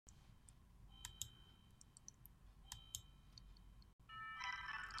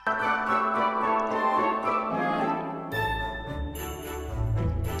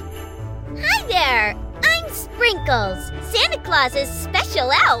sprinkles, Santa Claus's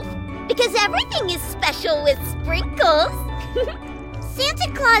special elf. Because everything is special with sprinkles.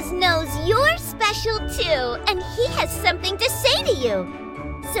 Santa Claus knows you're special too, and he has something to say to you.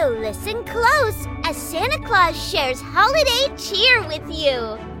 So listen close as Santa Claus shares holiday cheer with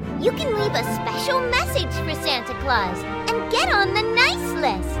you. You can leave a special message for Santa Claus and get on the nice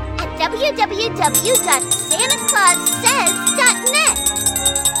list at www.santaclaussays.net.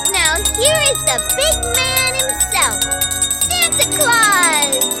 Now here is the big man himself, Santa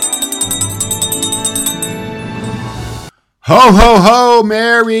Claus! Ho, ho, ho!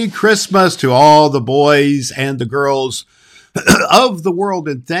 Merry Christmas to all the boys and the girls of the world,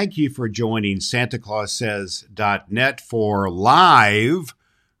 and thank you for joining SantaClausSays.net for live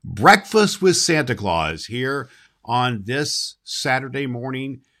Breakfast with Santa Claus here on this Saturday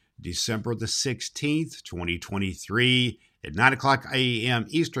morning, December the 16th, 2023 at 9 o'clock a.m.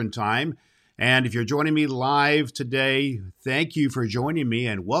 Eastern Time. And if you're joining me live today, thank you for joining me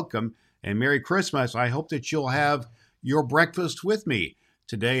and welcome and Merry Christmas. I hope that you'll have your breakfast with me.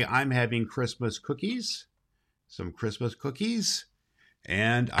 Today I'm having Christmas cookies,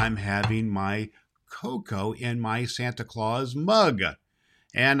 and I'm having my cocoa in my Santa Claus mug.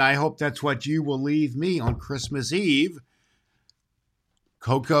 And I hope that's what you will leave me on Christmas Eve.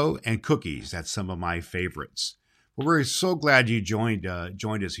 Cocoa and cookies. That's some of my favorites. Well, we're so glad you joined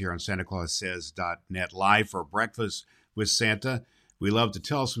us here on SantaClausSays.net live for Breakfast with Santa. We love to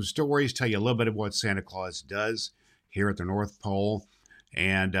tell some stories, tell you a little bit of what Santa Claus does here at the North Pole,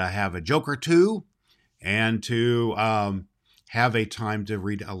 and have a joke or two, and to have a time to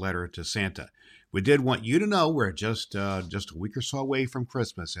read a letter to Santa. We did want you to know we're just a week or so away from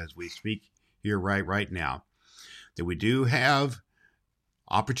Christmas as we speak here right now, that we do have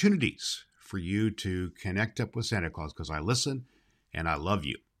opportunities for you to connect up with Santa Claus, because I listen and I love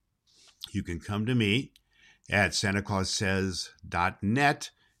you. You can come to me at SantaClausSays.net,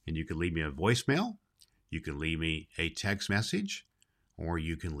 and you can leave me a voicemail, you can leave me a text message, or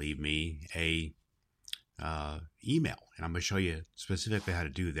you can leave me a email. And I'm going to show you specifically how to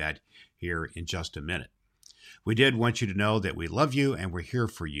do that here in just a minute. We did want you to know that we love you and we're here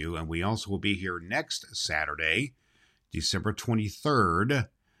for you. And we also will be here next Saturday, December 23rd,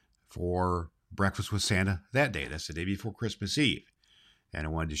 for Breakfast with Santa that day. That's the day before Christmas Eve. And I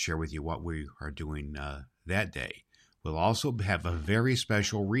wanted to share with you what we are doing that day. We'll also have a very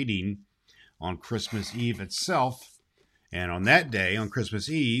special reading on Christmas Eve itself. And on that day, on Christmas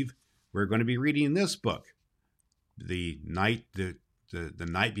Eve, we're going to be reading this book, The Night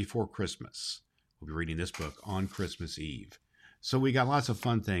Before Christmas. We'll be reading this book on Christmas Eve. So we got lots of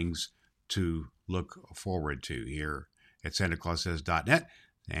fun things to look forward to here at SantaClausSays.net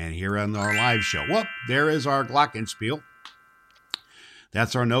and here on our live show. Well, there is our glockenspiel.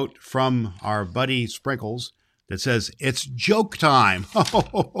 That's our note from our buddy Sprinkles that says, it's joke time.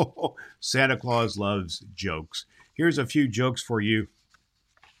 Santa Claus loves jokes. Here's a few jokes for you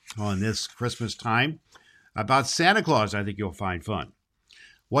on this Christmas time about Santa Claus I think you'll find fun.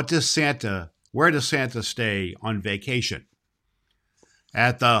 Where does Santa stay on vacation?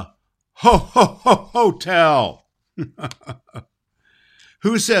 At the hotel.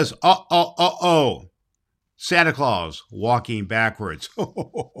 Who says, Santa Claus walking backwards.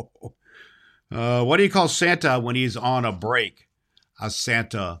 What do you call Santa when he's on a break? A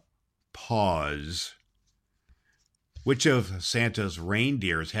Santa pause. Which of Santa's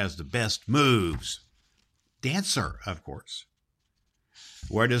reindeers has the best moves? Dancer, of course.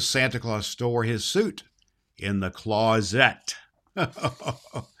 Where does Santa Claus store his suit? In the closet.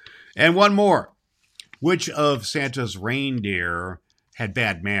 And one more. Which of Santa's reindeer had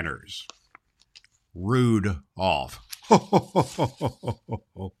bad manners? Rudolph.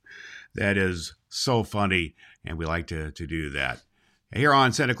 That is so funny, and we like to do that. Here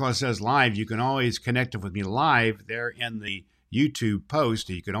on Santa Claus Says Live, you can always connect with me live there in the YouTube post.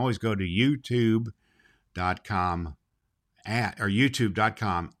 You can always go to youtube.com at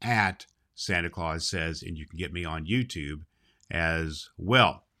Santa Claus Says, and you can get me on YouTube as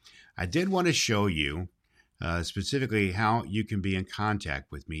well. I did want to show you specifically how you can be in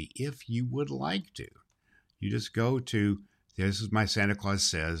contact with me if you would like to. You just go to, this is my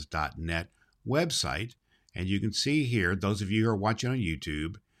SantaClausSays.net website, and you can see here, those of you who are watching on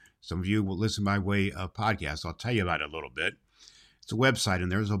YouTube, some of you will listen by way of podcast. I'll tell you about it a little bit. It's a website,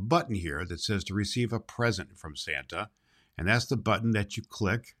 and there's a button here that says to receive a present from Santa, and that's the button that you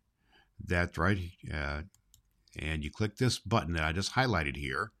click. That's right, and you click this button that I just highlighted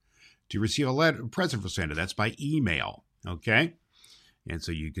here to receive a present from Santa. That's by email, okay? And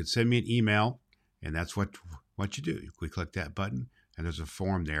so you can send me an email, and that's what you do. We click that button, and there's a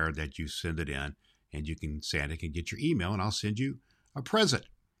form there that you send it in, and Santa can get your email, and I'll send you a present.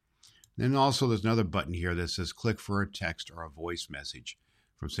 Then also there's another button here that says click for a text or a voice message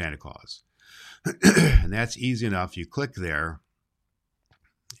from Santa Claus. And that's easy enough. You click there,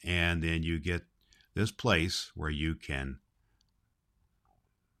 and then you get this place where you can,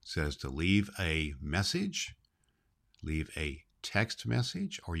 says to leave a message, leave a text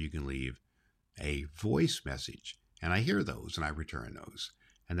message, or you can leave a voice message. And I hear those and I return those.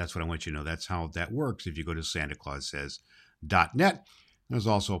 And that's what I want you to know. That's how that works. If you go to SantaClausSays.net, there's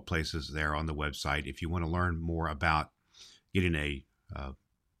also places there on the website if you want to learn more about getting a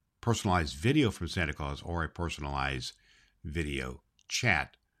personalized video from Santa Claus or a personalized video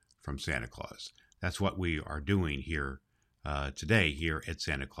chat from Santa Claus. That's what we are doing here today here at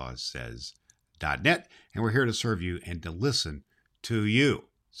SantaClausSays.net. And we're here to serve you and to listen to you.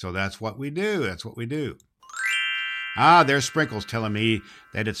 So that's what we do. That's what we do. There's Sprinkles telling me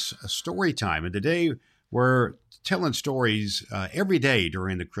that it's a story time. And today we're telling stories every day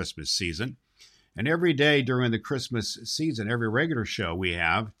during the Christmas season. And every day during the Christmas season, every regular show we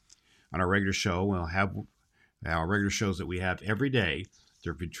have, on our regular show, we'll have our regular shows that we have every day.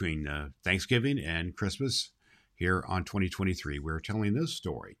 They're between Thanksgiving and Christmas here on 2023. We're telling this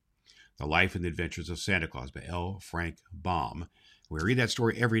story, The Life and the Adventures of Santa Claus by L. Frank Baum. We read that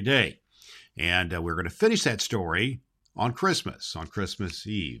story every day. And we're going to finish that story on Christmas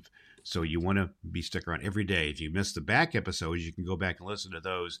Eve. So you want to be stuck around every day. If you missed the back episodes, you can go back and listen to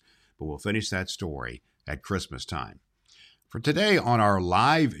those. But we'll finish that story at Christmas time. For today on our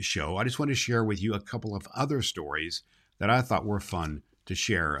live show, I just want to share with you a couple of other stories that I thought were fun to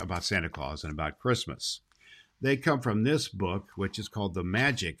share about Santa Claus and about Christmas. They come from this book, which is called The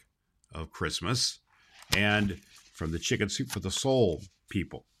Magic of Christmas, and from the Chicken Soup for the Soul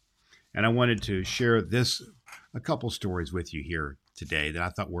people. And I wanted to share a couple stories with you here today that I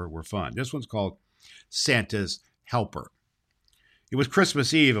thought were fun. This one's called Santa's Helper. It was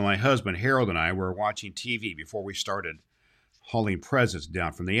Christmas Eve, and my husband Harold and I were watching TV before we started hauling presents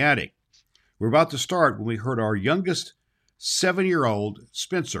down from the attic. We were about to start when we heard our youngest 7-year-old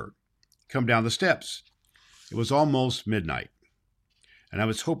Spencer come down the steps. It was almost midnight, and I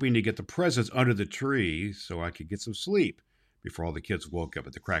was hoping to get the presents under the tree so I could get some sleep before all the kids woke up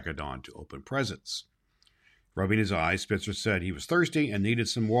at the crack of dawn to open presents. Rubbing his eyes, Spencer said he was thirsty and needed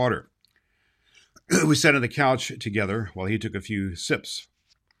some water. We sat on the couch together while he took a few sips.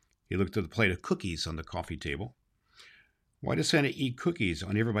 He looked at the plate of cookies on the coffee table. Why does Santa eat cookies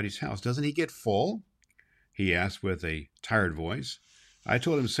on everybody's house? Doesn't he get full? He asked with a tired voice. I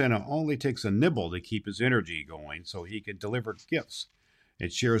told him Santa only takes a nibble to keep his energy going so he can deliver gifts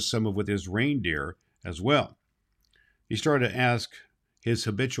and share some with his reindeer as well. He started to ask his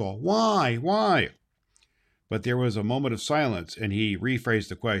habitual, why? But there was a moment of silence, and he rephrased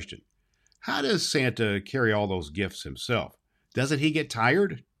the question. How does Santa carry all those gifts himself? Doesn't he get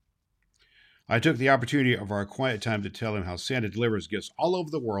tired? I took the opportunity of our quiet time to tell him how Santa delivers gifts all over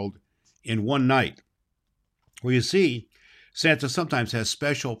the world in one night. Well, you see, Santa sometimes has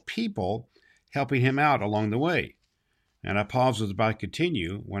special people helping him out along the way. And I paused, was about to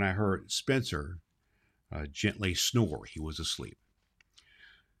continue when I heard Spencer gently snore. He was asleep.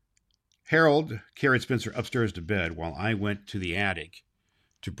 Harold carried Spencer upstairs to bed while I went to the attic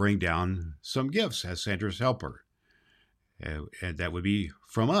to bring down some gifts as Santa's helper. And that would be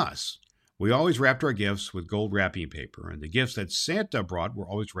from us. We always wrapped our gifts with gold wrapping paper, and the gifts that Santa brought were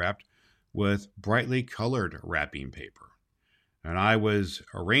always wrapped with brightly colored wrapping paper. And I was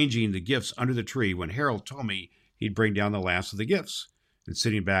arranging the gifts under the tree when Harold told me he'd bring down the last of the gifts. And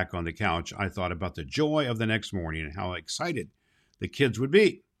sitting back on the couch, I thought about the joy of the next morning and how excited the kids would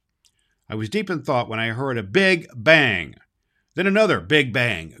be. I was deep in thought when I heard a big bang. Then another big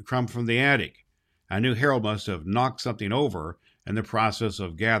bang come from the attic. I knew Harold must have knocked something over in the process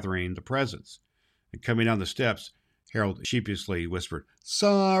of gathering the presents. And coming down the steps, Harold sheepishly whispered,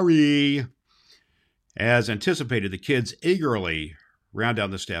 "Sorry." As anticipated, the kids eagerly ran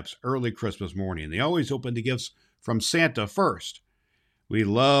down the steps early Christmas morning. They always opened the gifts from Santa first. We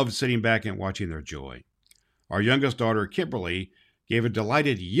loved sitting back and watching their joy. Our youngest daughter, Kimberly, gave a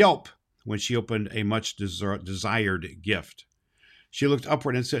delighted yelp when she opened a much desired gift. She looked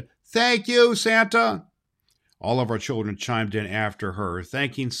upward and said, "Thank you, Santa." All of our children chimed in after her,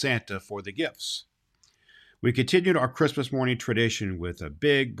 thanking Santa for the gifts. We continued our Christmas morning tradition with a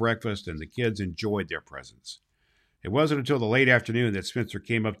big breakfast, and the kids enjoyed their presents. It wasn't until the late afternoon that Spencer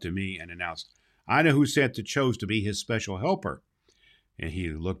came up to me and announced, "I know who Santa chose to be his special helper." And he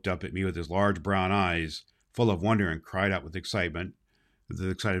looked up at me with his large brown eyes, full of wonder, and cried out with excitement, with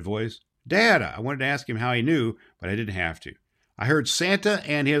an excited voice, "Dad!" I wanted to ask him how he knew, but I didn't have to. "I heard Santa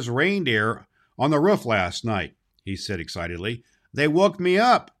and his reindeer on the roof last night," he said excitedly. "They woke me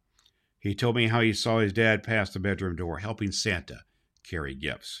up." He told me how he saw his dad pass the bedroom door, helping Santa carry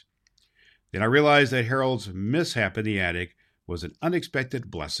gifts. Then I realized that Harold's mishap in the attic was an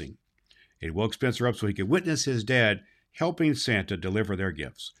unexpected blessing. It woke Spencer up so he could witness his dad helping Santa deliver their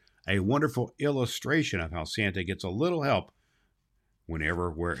gifts. A wonderful illustration of how Santa gets a little help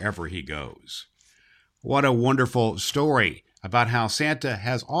wherever he goes. What a wonderful story about how Santa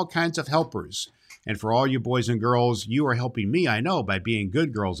has all kinds of helpers. And for all you boys and girls, you are helping me, I know, by being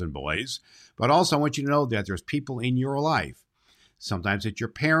good girls and boys. But also I want you to know that there's people in your life. Sometimes it's your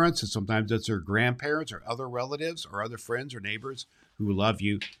parents, and sometimes it's your grandparents or other relatives or other friends or neighbors who love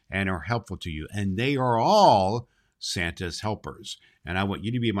you and are helpful to you. And they are all Santa's helpers. And I want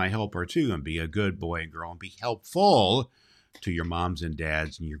you to be my helper too and be a good boy and girl and be helpful to your moms and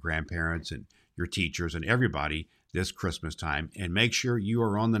dads and your grandparents and your teachers and everybody this Christmas time. And make sure you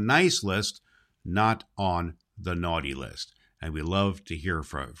are on the nice list, not on the naughty list. And we love to hear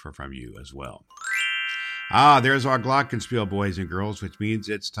from you as well. There's our Glockenspiel, boys and girls, which means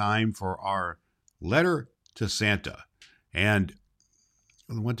it's time for our letter to Santa. And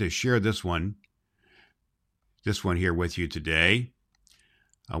I want to share this one here with you today.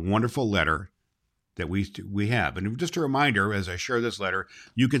 A wonderful letter that we have. And just a reminder, as I share this letter,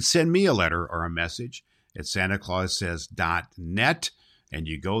 you can send me a letter or a message at santaclaussays.net. And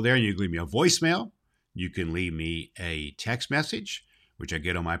you go there and you can leave me a voicemail. You can leave me a text message, which I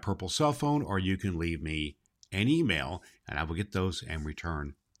get on my purple cell phone, or you can leave me an email, and I will get those and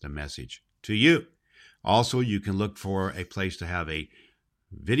return the message to you. Also, you can look for a place to have a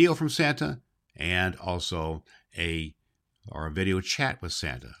video from Santa and also a video chat with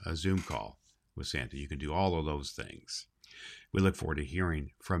Santa, a Zoom call with Santa. You can do all of those things. We look forward to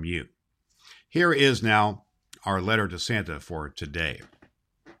hearing from you. Here is now our letter to Santa for today.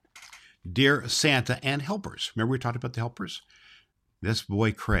 Dear Santa and helpers. Remember we talked about the helpers? This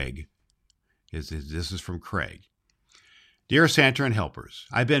boy, Craig, this is from Craig. Dear Santa and helpers,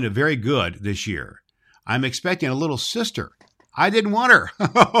 I've been very good this year. I'm expecting a little sister. I didn't want her.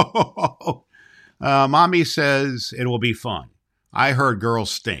 Mommy says it will be fun. I heard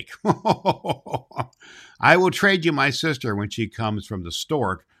girls stink. I will trade you my sister when she comes from the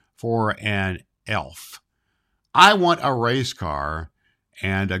stork for an elf. I want a race car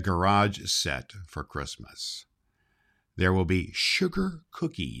and a garage set for Christmas. There will be sugar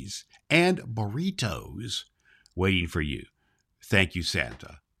cookies and burritos waiting for you. Thank you,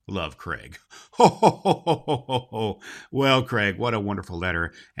 Santa. Love, Craig. Well, Craig, what a wonderful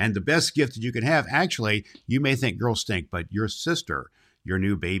letter. And the best gift that you can have, actually, you may think girls stink, but your sister, your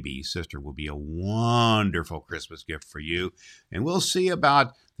new baby sister, will be a wonderful Christmas gift for you. And we'll see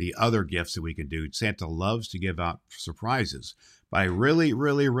about the other gifts that we can do. Santa loves to give out surprises. But I really,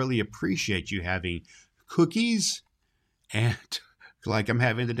 really, really appreciate you having cookies and like I'm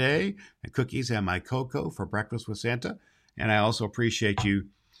having today, and cookies and my cocoa for breakfast with Santa. And I also appreciate you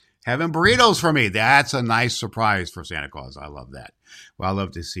having burritos for me. That's a nice surprise for Santa Claus. I love that. Well, I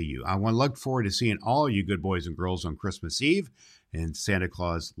love to see you. I want to look forward to seeing all you good boys and girls on Christmas Eve. And Santa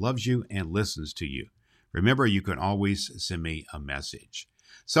Claus loves you and listens to you. Remember, you can always send me a message.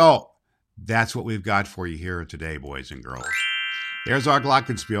 So that's what we've got for you here today, boys and girls. There's our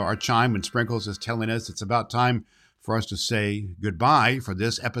Glockenspiel, our chime, and Sprinkles is telling us it's about time for us to say goodbye for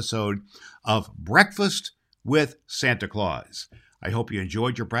this episode of Breakfast with Santa Claus. I hope you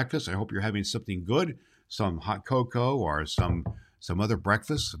enjoyed your breakfast. I hope you're having something good, some hot cocoa or some other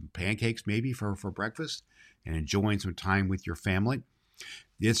breakfast, some pancakes maybe for breakfast, and enjoying some time with your family.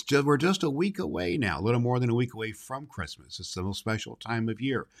 We're just a week away now, a little more than a week away from Christmas. It's the most special time of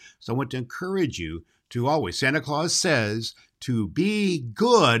year. So I want to encourage you to always, Santa Claus says, to be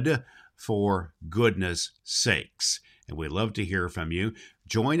good for goodness sakes. And we'd love to hear from you.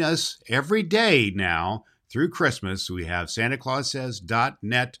 Join us every day now through Christmas. We have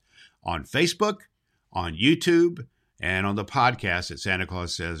santaclaussays.net on Facebook, on YouTube, and on the podcast at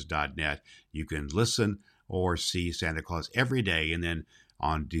santaclaussays.net. You can listen or see Santa Claus every day. And then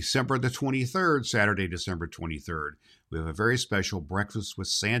on December the 23rd, Saturday, December 23rd, we have a very special Breakfast with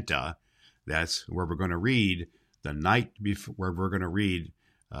Santa. That's where we're going to read the night before, where we're going to read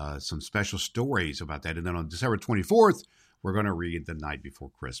some special stories about that. And then on December 24th, we're going to read the night before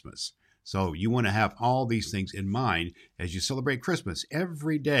Christmas. So you want to have all these things in mind as you celebrate Christmas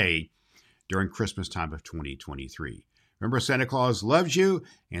every day during Christmas time of 2023. Remember, Santa Claus loves you,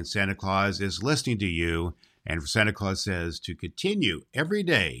 and Santa Claus is listening to you. And Santa Claus says to continue every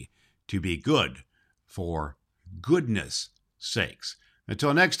day to be good for goodness sakes.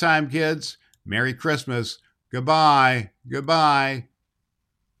 Until next time, kids, Merry Christmas. Goodbye. Goodbye.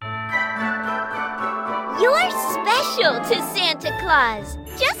 You're special to Santa Claus,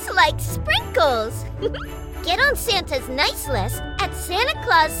 just like Sprinkles. Get on Santa's nice list at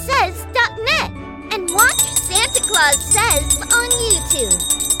SantaClausSays.net and watch Santa Claus Says on YouTube.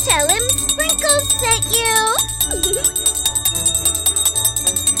 Tell him Sprinkles sent you.